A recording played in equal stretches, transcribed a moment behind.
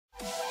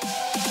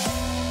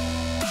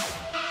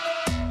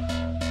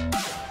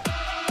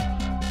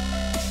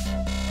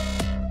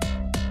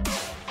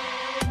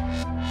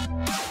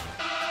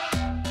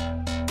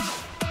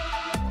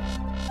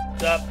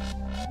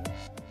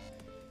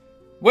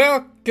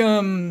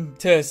Welcome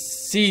to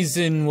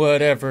season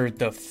whatever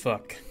the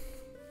fuck.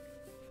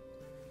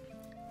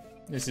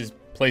 This is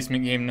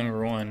placement game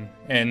number 1,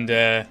 and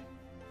I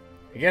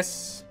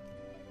guess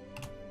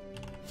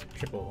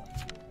triple.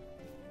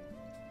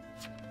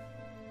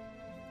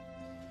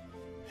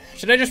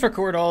 Should I just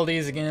record all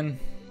these again?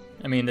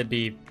 I mean, that'd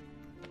be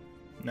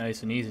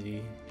nice and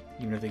easy,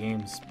 even if the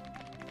games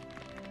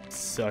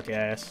suck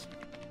ass.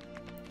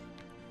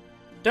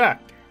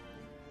 Doctor.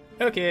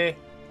 Okay.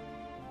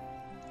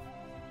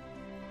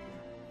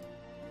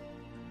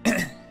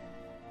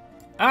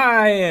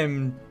 I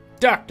am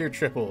Dr.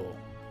 Triple.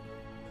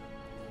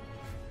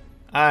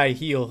 I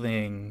heal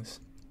things.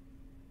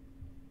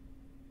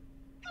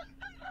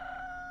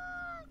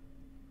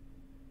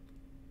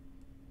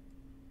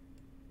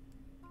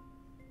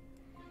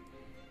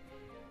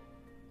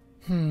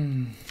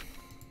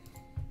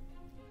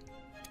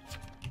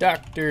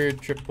 Dr.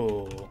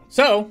 Triple.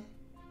 So,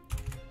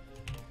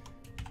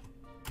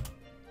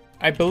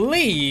 I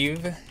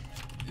believe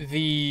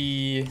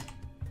the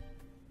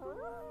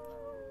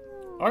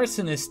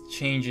arsonist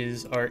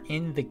changes are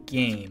in the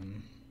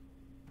game.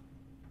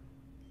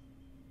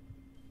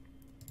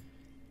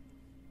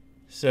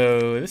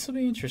 So this will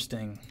be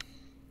interesting.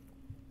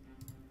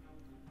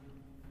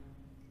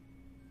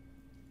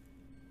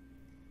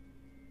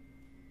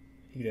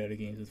 You get out of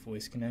games with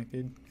voice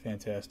connected.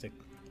 Fantastic.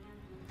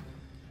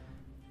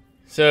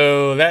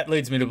 So that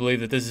leads me to believe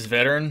that this is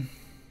veteran.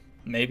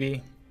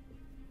 Maybe.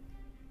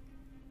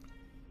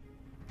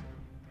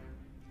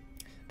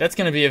 That's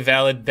going to be a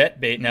valid vet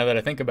bait now that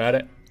I think about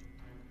it.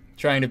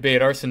 Trying to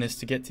bait arsonists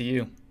to get to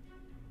you.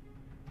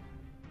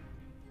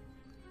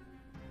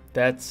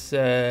 That's,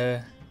 huh.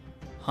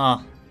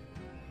 Okay.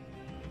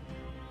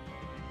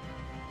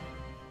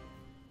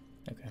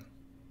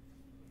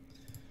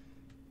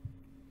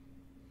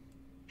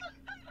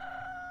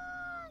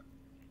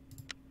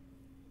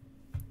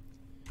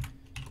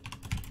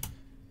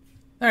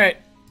 Alright.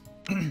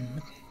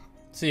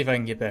 See if I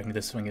can get back into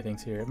the swing of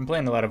things here. I've been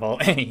playing a lot of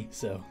Alt-A,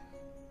 so...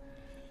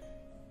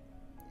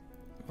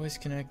 Voice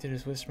connected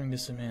is whispering to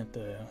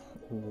Samantha.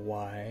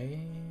 Why?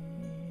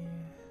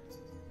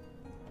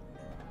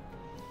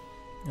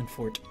 And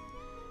Fort.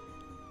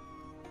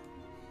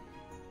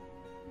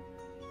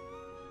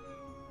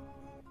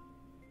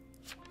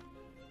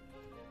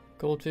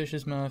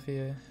 Goldfish's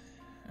Mafia.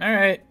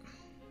 Alright.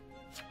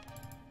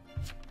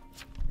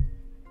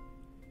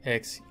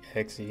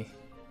 Hexy.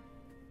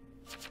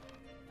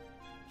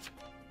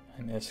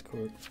 An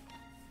escort.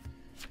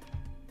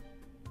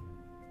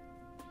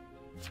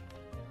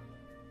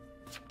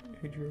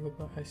 Who drove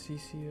up a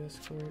ICC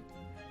escort?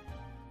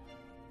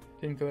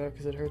 Didn't go out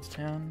because it hurts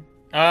town?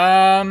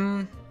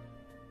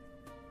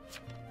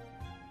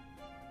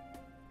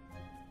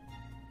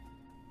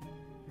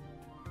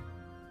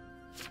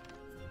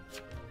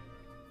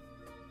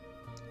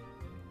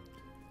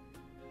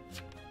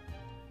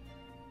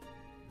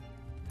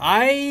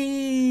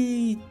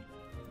 I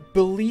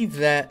believe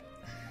that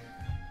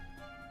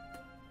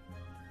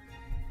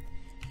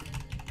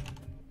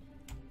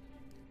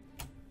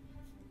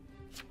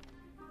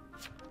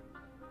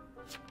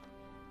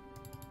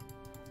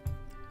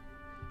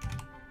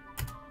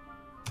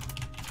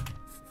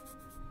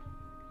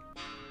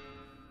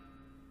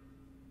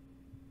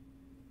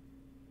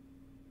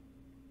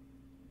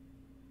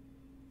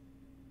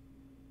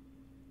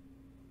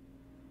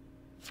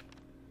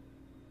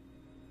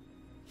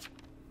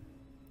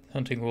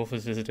Hunting Wolf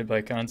is visited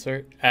by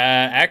consort.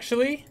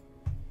 Actually,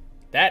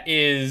 that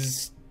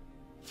is...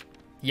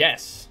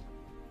 Yes.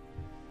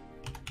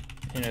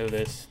 You know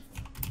this.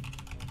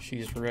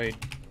 She's right.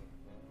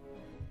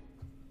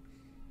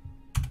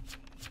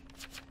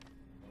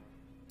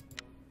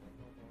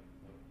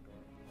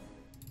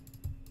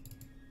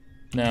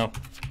 No.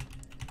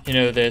 You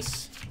know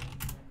this.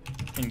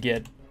 And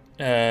get,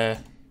 the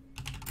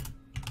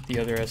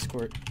other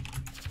escort.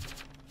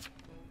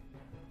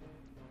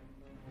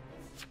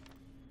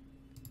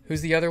 Who's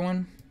the other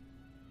one?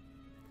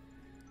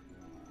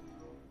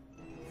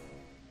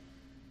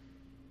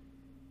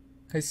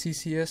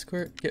 ICC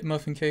escort? Get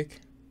muffin cake.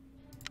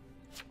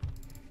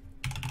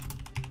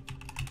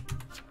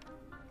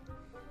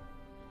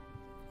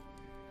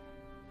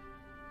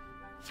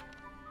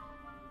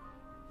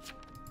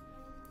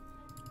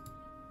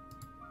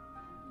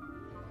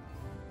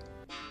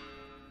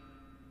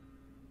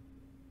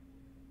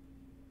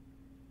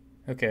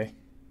 Okay,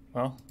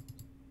 well.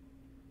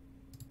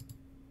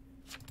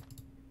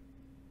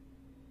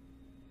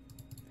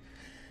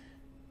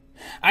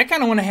 I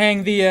kind of want to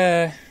hang the,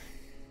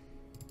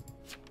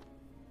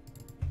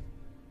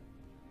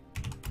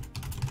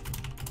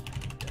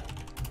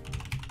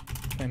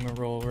 I'm a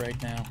roll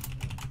right now.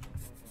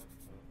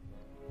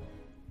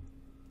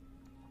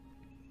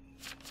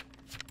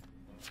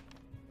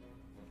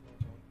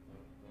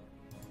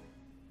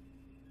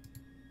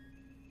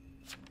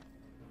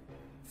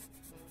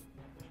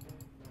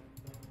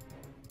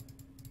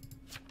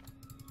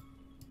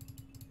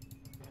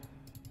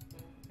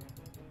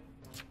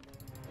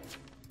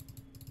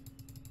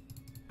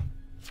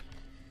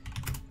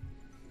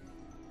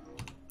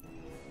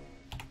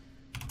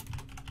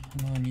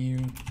 I'm on you.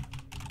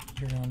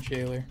 You're on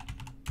Jailer.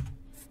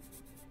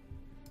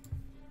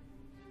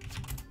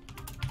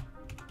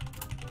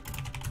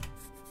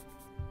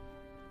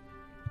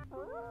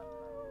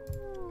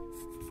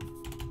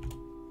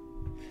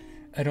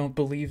 I don't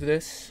believe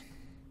this,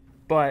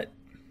 but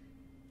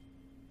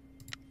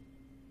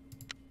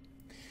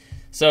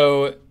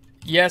so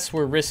yes,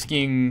 we're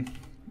risking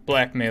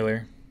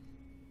blackmailer.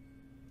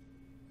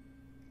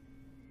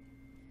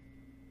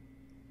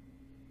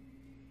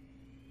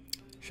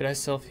 Should I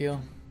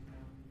self-heal?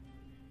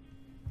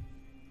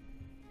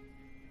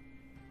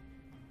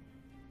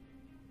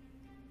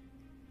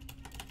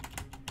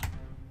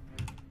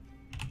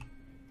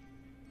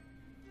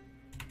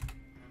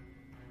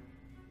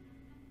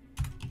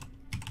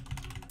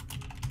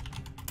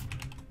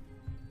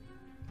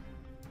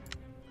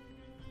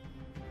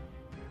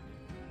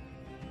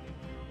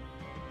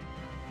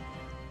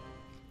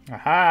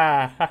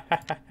 Aha! Ha ha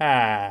ha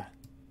ha!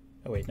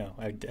 Oh wait, no,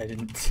 I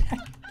didn't.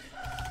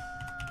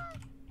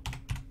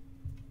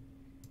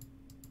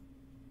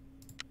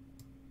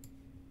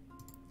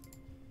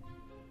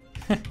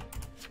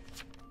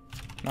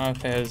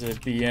 Moth has a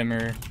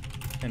BMer,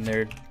 and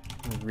they're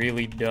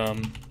really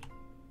dumb.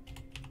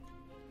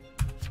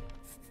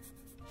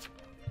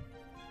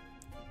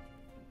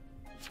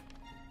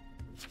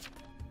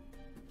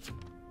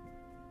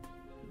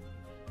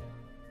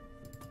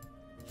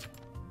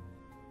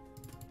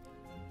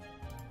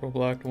 Roll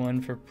blocked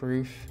 1 for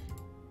proof.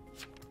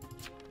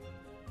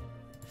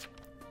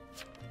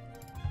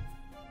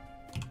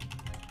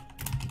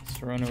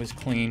 Serona was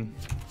clean.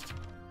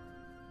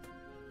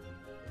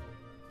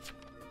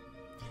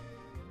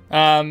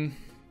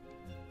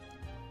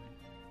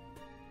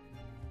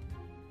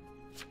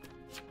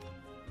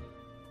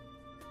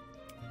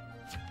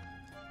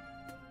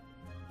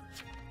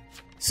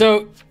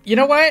 So, you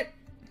know what?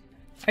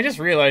 I just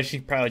realized she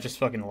probably just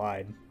fucking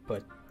lied,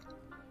 but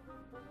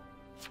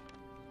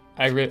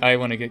I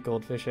want to get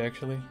goldfish,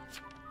 actually.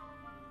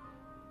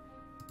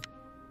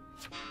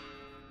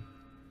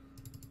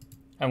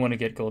 I want to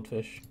get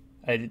goldfish.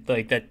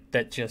 Like,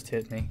 that just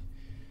hit me.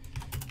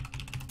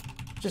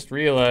 Just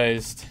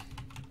realized.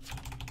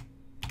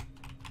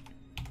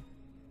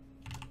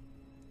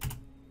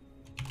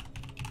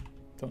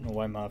 Don't know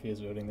why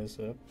Mafia's voting this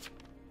up.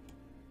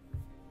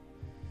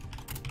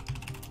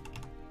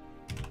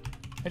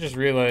 I just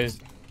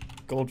realized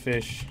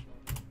goldfish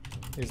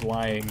is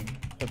lying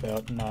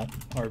about not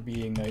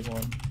RBing night 1.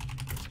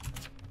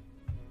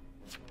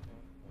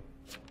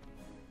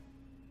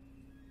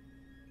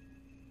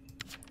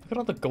 Look at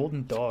all the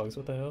golden dogs,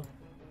 what the hell?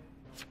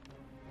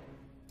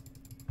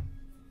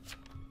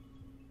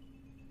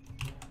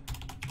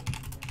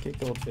 Get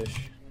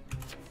goldfish.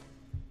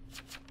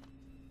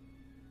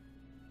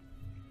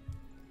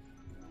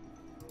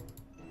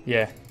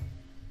 Yeah.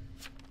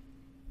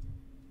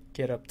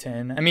 Get up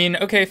 10. I mean,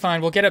 okay,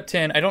 fine, we'll get up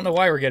 10. I don't know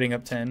why we're getting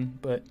up 10,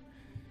 but...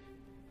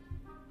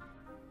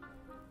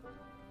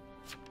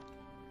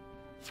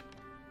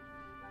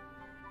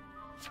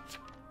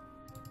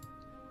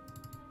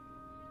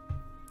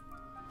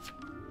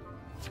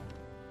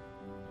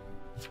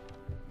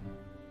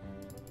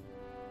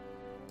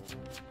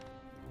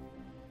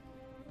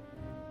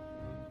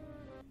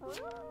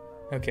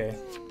 Okay.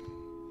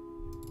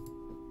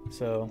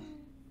 So...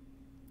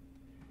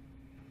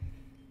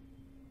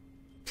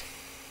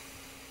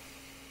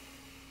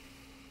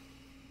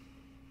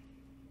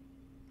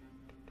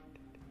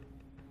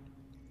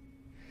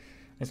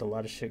 There's a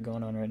lot of shit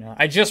going on right now.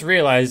 I just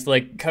realized,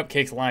 like,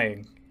 Cupcake's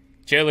lying.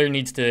 Jailer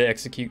needs to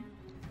execute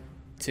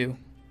too.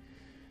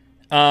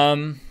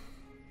 I'm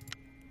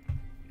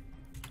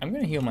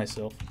gonna heal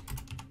myself.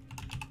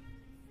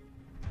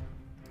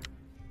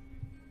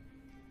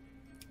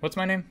 What's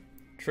my name?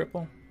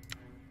 Triple?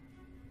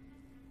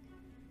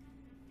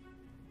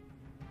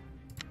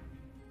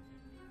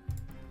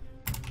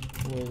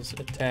 Was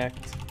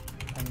attacked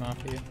by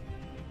Mafia.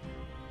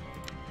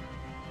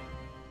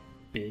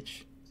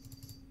 Bitch.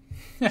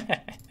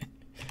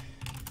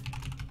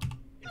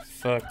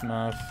 Fuck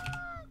Muff.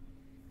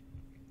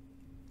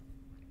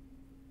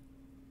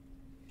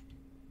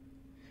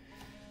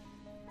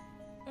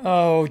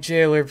 Oh,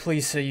 Jailer,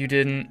 please say you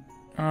didn't.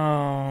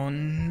 Oh,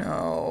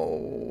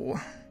 no.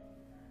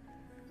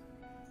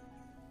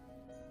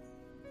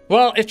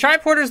 Well, if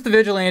Triporter's the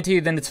vigilante,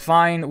 then it's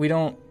fine. We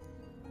don't...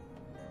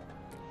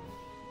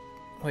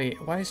 Wait,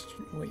 why is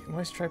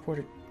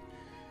Triporter...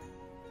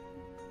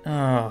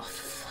 Oh,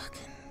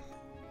 fucking...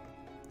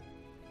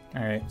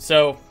 Alright,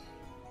 so...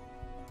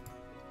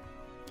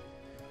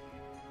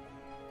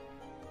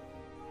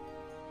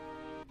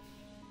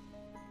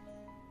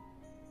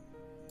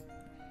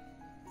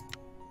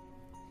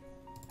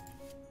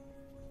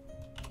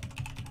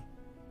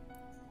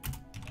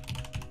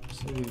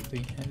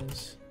 Absolutely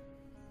has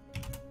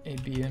a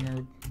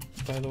BMer,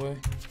 by the way.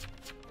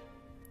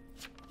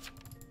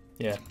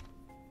 Yeah.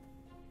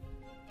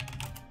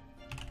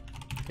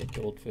 Get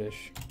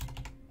goldfish.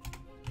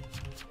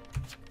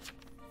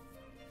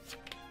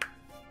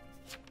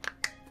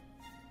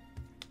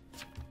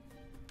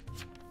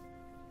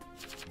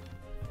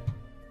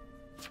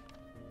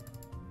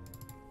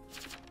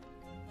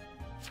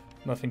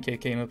 Muffin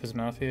Cake came up as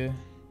Mafia.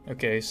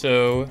 Okay,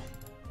 so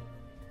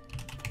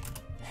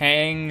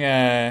Hang,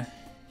 oh,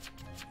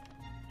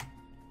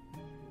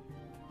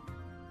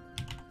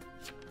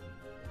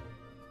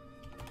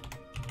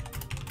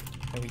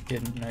 he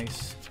didn't.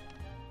 Nice.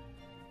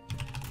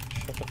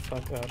 Shut the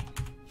fuck up.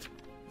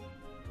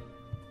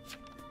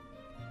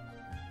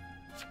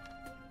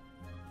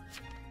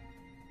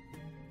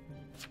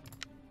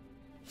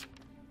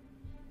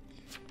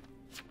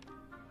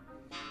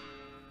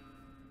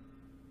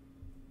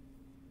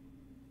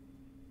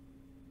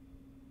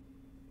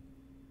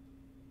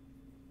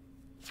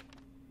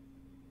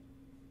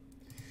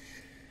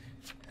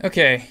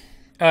 Okay,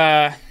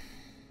 I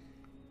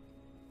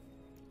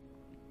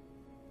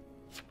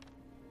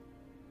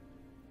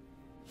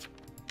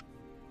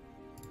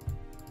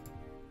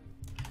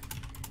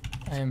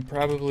am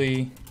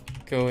probably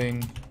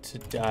going to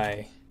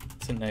die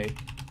tonight.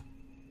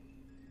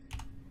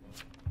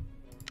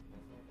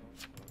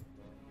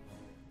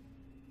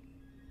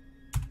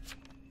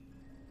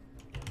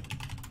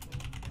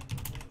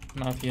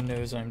 Mafia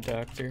knows I'm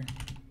Doctor.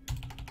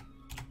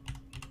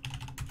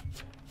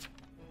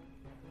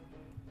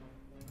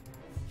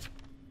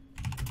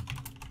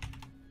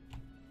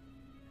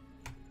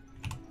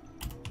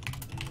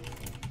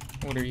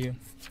 What are you?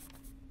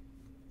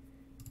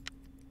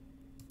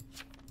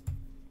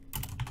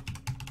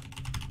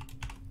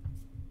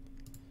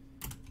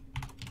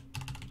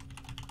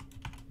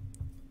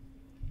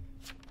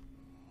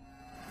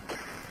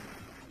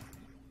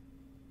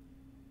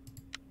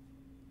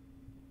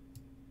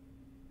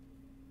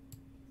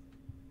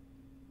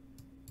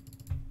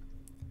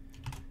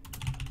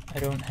 I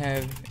don't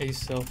have a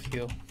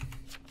self-heal,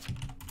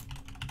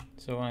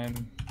 so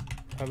I'm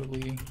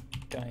probably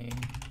dying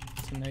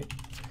tonight.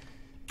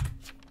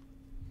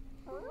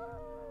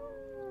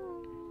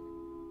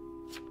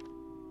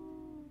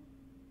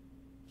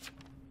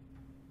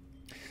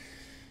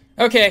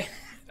 Okay,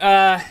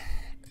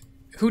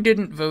 who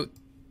didn't vote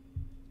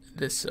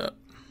this up?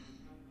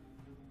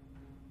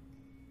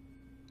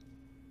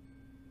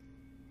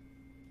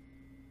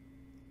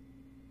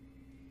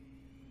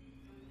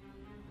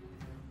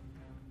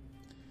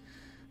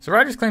 So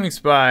Ryder's claiming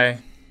spy.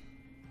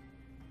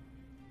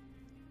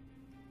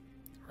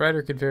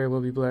 Ryder could very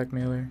well be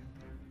blackmailer.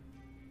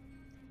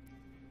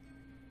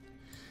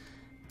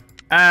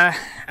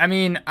 I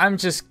mean, I'm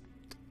just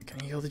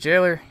gonna heal the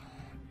jailer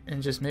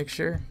and just make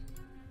sure.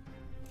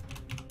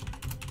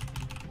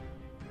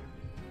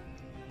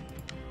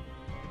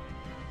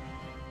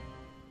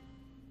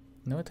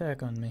 No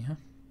attack on me, huh?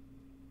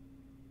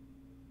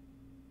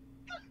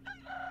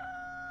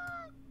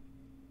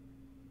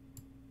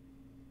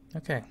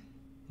 Okay,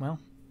 well,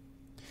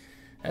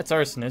 that's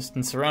Arsonist,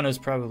 and Serrano's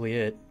probably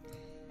it.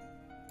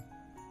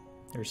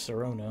 Or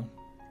Serrano.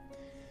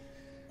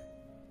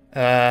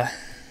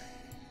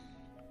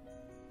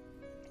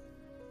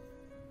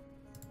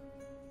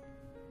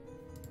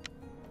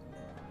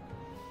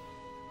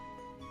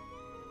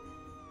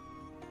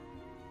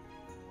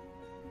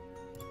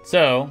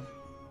 So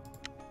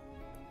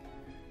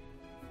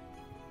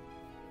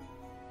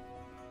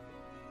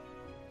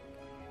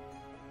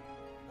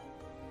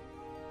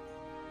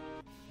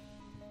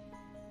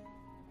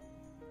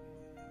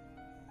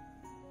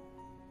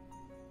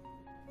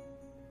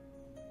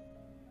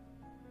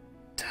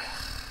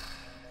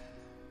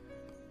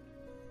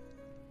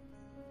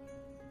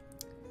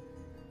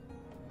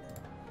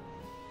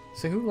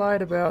who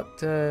lied about,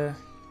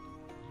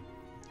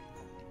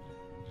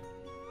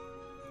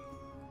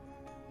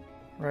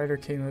 Ryder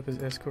came up as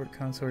escort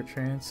consort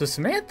trans. So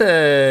Samantha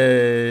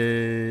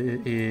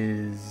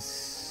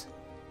is...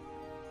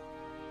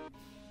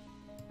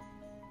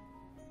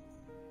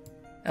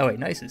 Oh wait,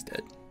 Nice is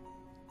dead.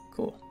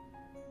 Cool.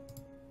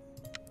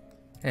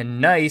 And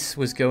Nice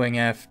was going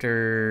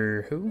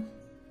after... who?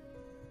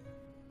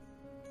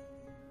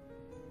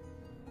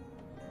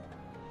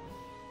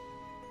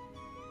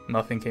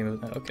 Muffin came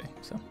with that. Okay,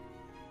 so.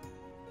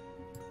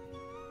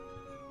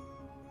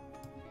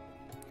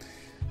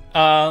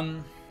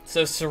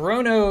 So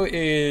Serrano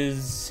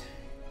is...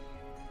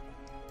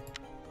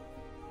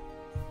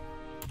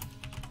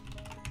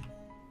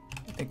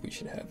 I think we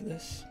should have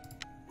this.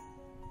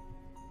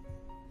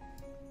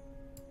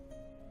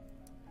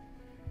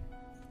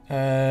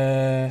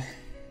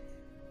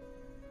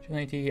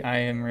 Vigilante, I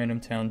am Random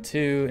Town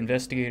 2,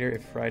 Investigator,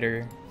 if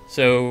Ryder.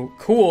 So,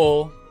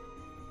 cool.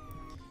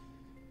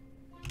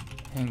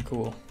 And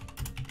cool.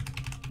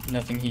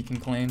 Nothing he can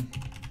claim.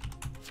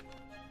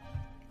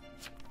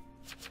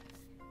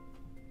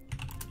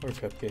 Or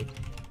Cupcake.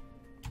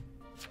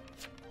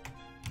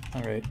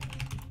 Alright.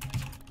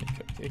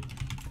 Cupcake.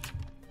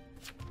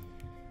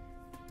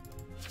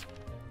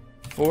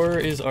 4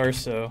 is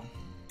Arso.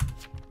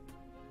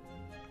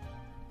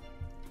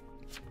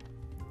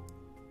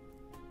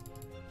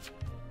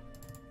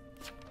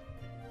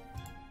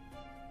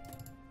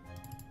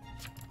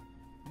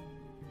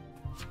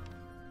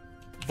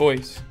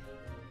 Voice.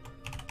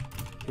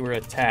 You were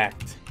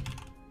attacked.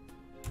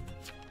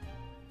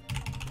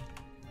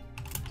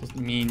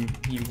 Doesn't mean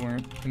you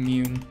weren't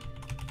immune.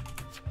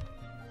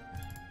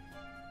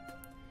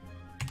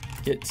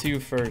 Get 2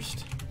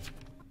 first.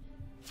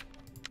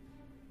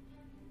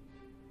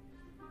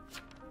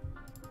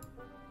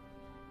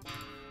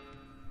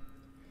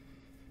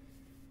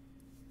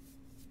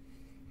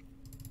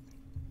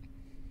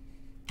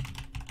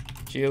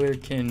 Jailer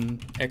can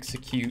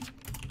execute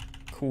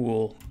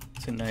cool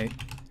tonight.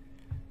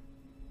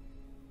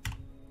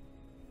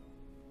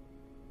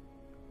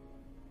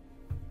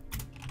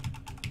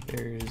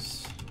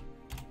 There's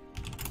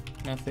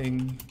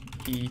nothing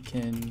he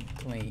can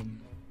claim.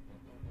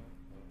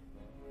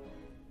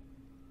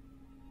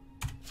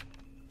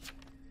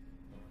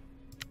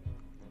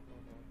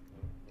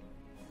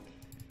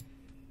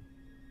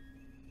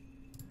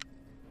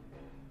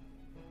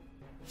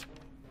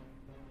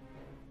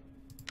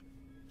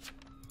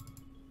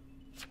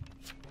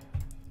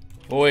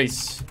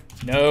 Voice.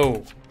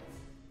 No.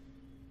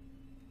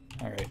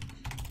 All right.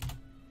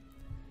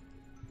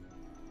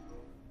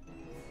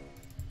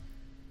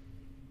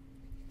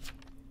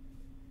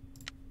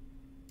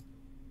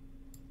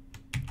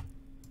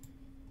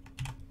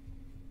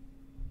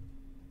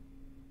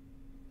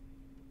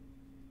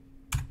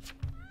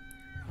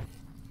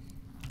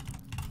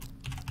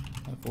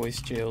 A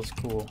voice jail's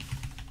cool.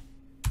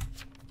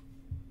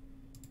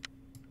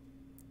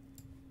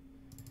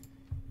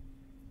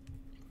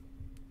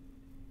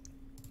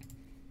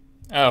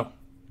 Oh.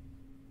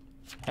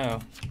 Oh.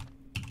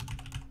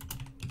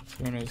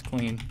 Bruno's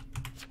clean.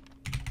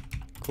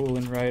 Cool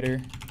and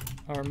Ryder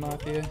are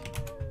Mafia.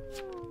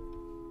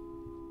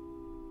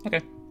 Okay.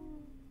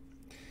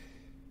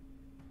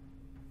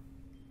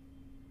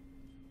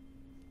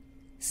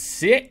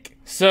 Sick.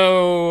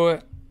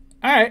 So,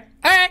 alright.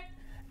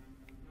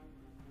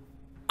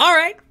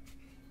 Alright.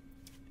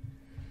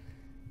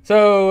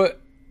 So,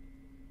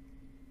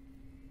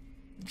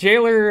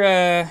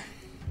 Jailer,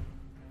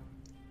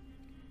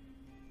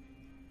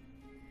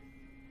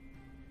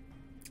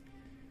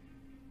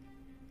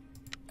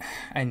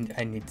 I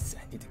need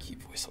to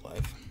keep voice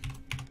alive.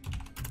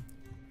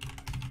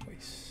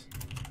 Voice.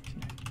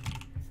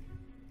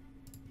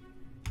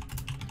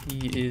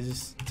 He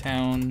is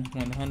town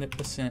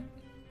 100%.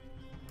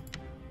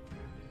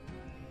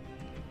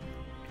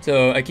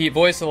 So I keep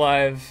voice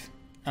alive.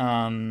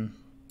 Yeah.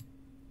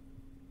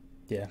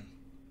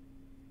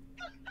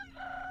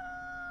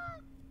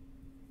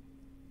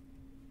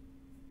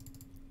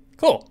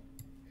 Cool.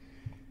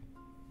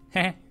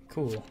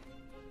 Cool.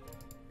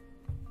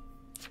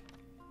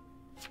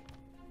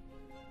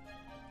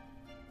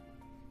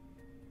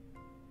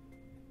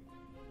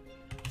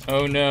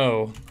 Oh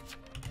no.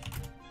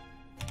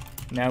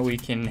 Now we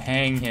can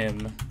hang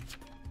him.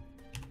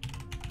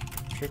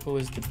 Triple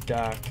is the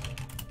doc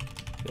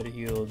that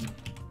healed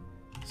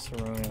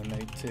Serona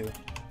night 2.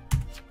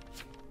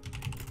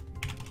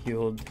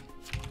 Healed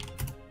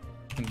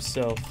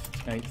himself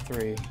night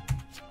 3.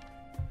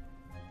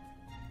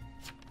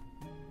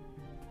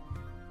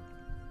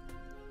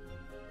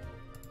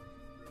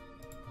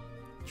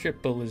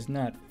 Triple is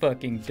not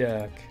fucking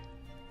doc.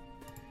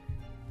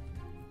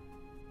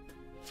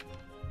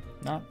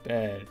 Not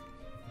bad.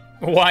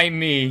 Why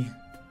me?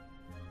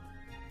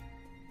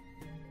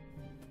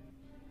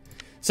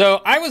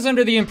 So I was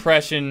under the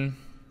impression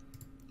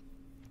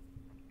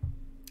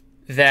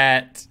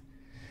that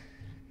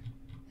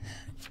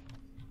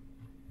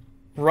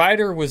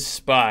Ryder was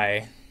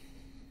spy.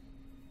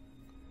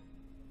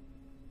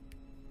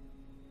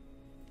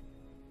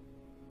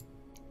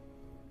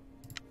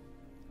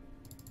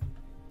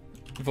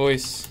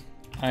 Voice,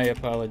 I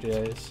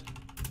apologize.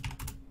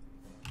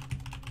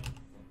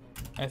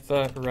 I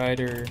thought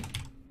Ryder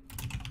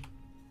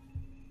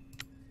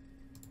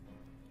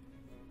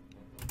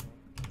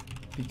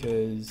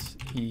because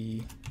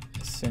he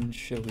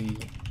essentially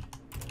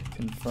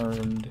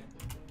confirmed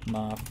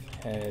Moff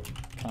had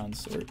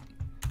consort.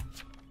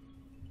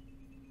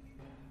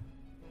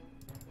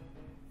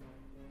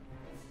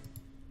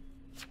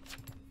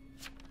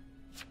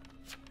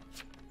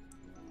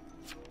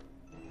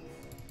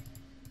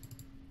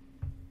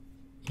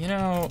 You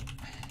know,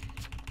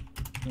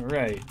 you're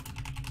right.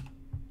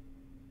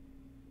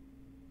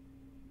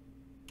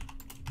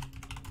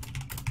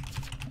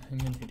 I'm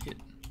an idiot.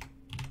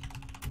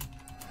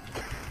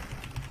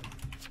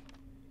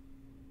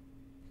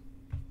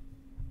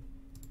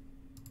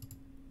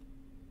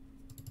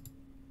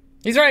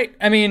 He's right.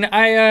 I mean,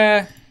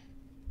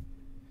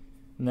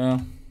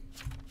 no.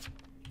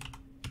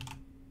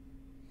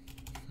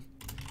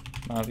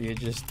 Mafia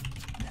just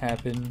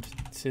happened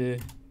to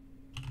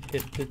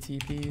hit the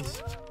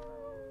TPs.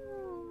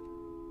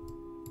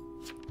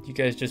 You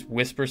guys just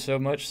whisper so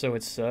much so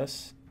it's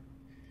sus.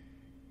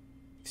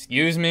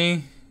 Excuse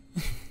me?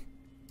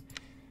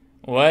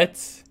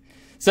 What?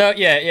 So,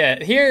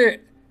 yeah.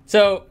 Here,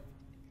 so...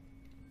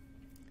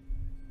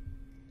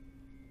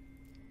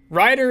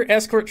 Ryder,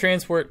 escort,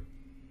 transport,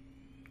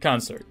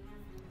 consort.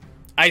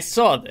 I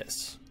saw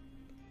this,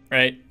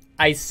 right?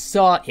 I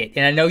saw it,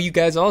 and I know you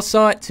guys all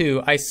saw it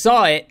too. I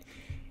saw it,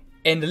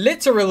 and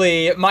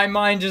literally, my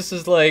mind just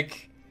was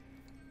like,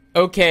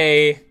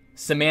 okay,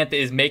 Samantha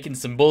is making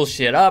some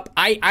bullshit up.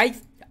 I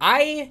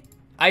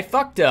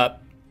fucked up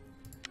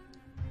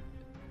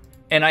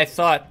And I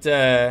thought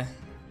that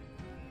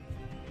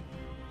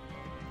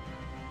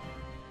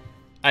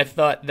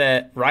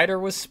Ryder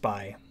was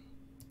Spy.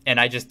 And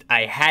I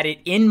had it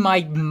in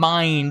my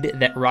mind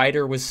that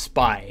Ryder was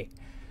Spy.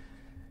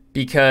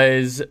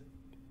 Because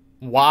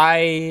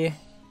why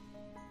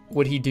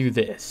would he do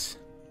this?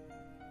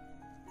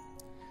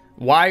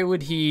 Why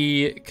would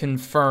he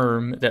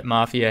confirm that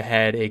Mafia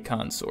had a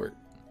consort?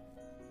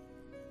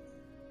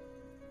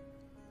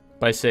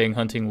 By saying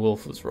Hunting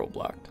Wolf was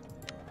roadblocked.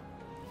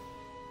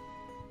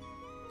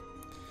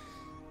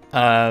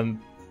 And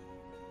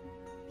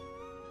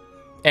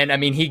I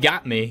mean, he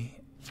got me.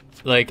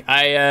 Like,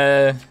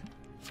 I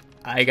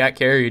got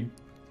carried.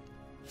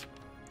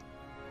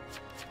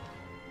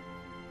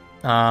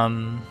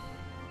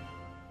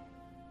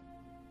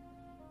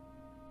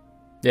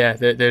 Yeah,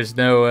 there's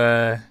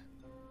no,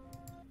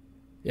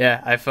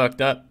 yeah, I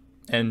fucked up,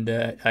 and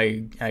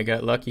I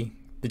got lucky.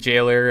 The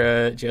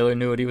jailer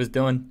knew what he was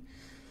doing.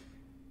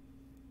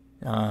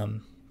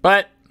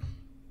 But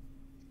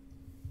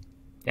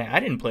yeah,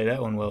 I didn't play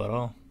that one well at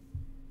all.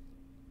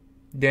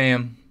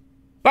 Damn.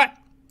 But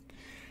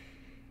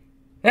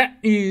that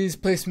is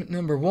placement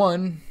number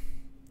 1.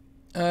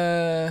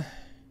 I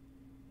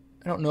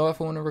don't know if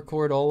I want to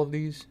record all of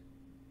these.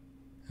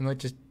 I might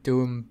just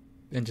do them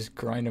and just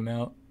grind them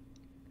out.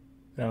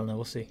 I don't know.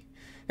 We'll see.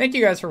 Thank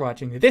you guys for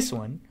watching this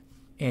one,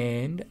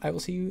 and I will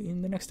see you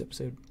in the next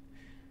episode.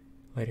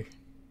 Later.